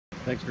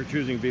Thanks for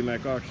choosing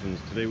BMAK Auctions.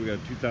 Today we got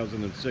a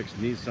 2006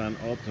 Nissan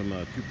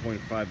Altima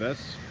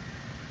 2.5S.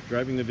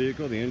 Driving the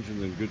vehicle, the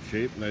engine's in good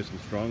shape, nice and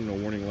strong, no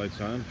warning lights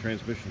on.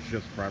 Transmission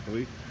shifts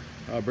properly.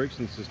 Brakes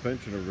and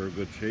suspension are in very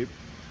good shape.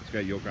 It's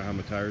got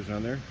Yokohama tires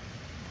on there.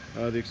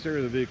 The exterior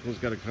of the vehicle's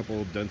got a couple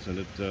of dents in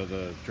it.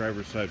 The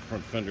driver's side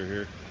front fender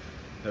here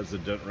has a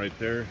dent right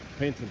there.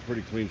 Paint's in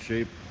pretty clean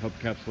shape.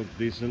 Hubcaps look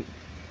decent.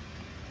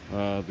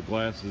 The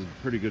glass is in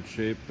pretty good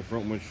shape. The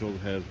front windshield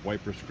has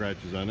wiper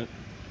scratches on it.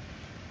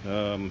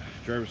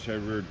 Driver's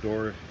side rear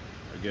door,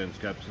 again, it's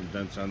got some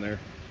dents on there.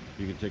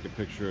 You can take a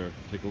picture,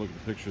 take a look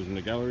at the pictures in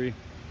the gallery.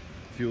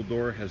 Fuel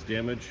door has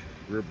damage.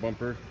 Rear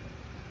bumper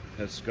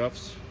has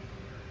scuffs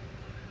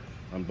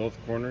on both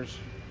corners.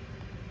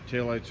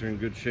 Taillights are in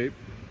good shape.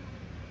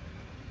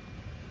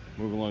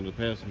 Move along to the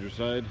passenger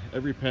side.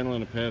 Every panel on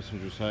the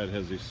passenger side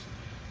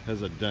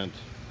has a dent.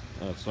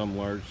 Some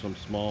large, some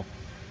small.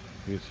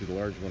 You can see the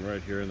large one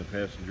right here in the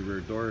passenger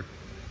rear door.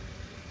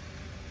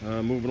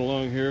 Moving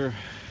along here,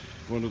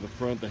 going to the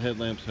front, the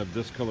headlamps have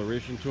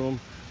discoloration to them.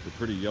 They're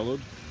pretty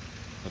yellowed.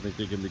 I think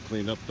they can be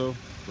cleaned up though.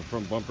 The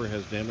front bumper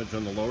has damage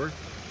on the lower.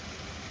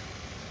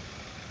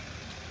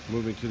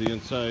 Moving to the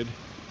inside.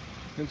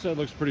 Inside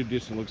looks pretty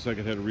decent. Looks like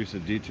it had a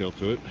recent detail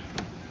to it.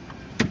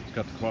 It's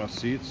got the cloth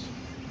seats.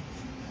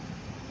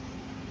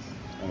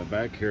 On the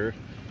back here,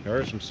 there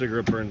are some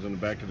cigarette burns on the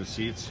back of the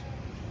seats.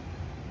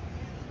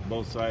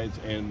 Both sides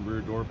and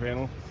rear door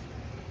panel.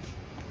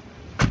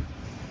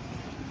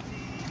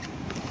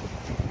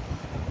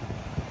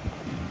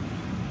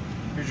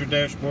 Here's your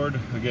dashboard.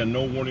 Again,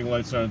 no warning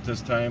lights on at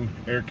this time.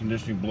 Air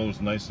conditioning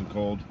blows nice and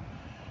cold.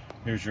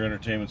 Here's your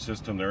entertainment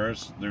system.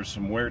 There's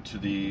some wear to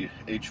the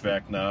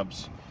HVAC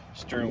knobs.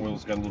 Steering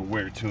wheel's got a little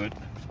wear to it.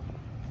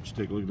 Just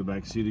take a look at the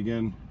back seat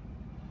again.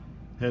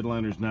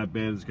 Headliner's not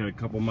bad. It's got a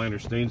couple minor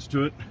stains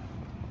to it.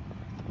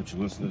 Let you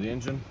listen to the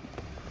engine.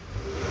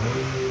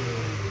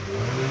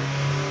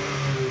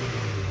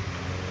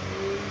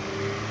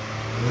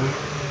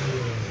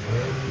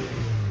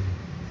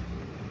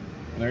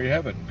 And there you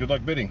have it. Good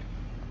luck bidding.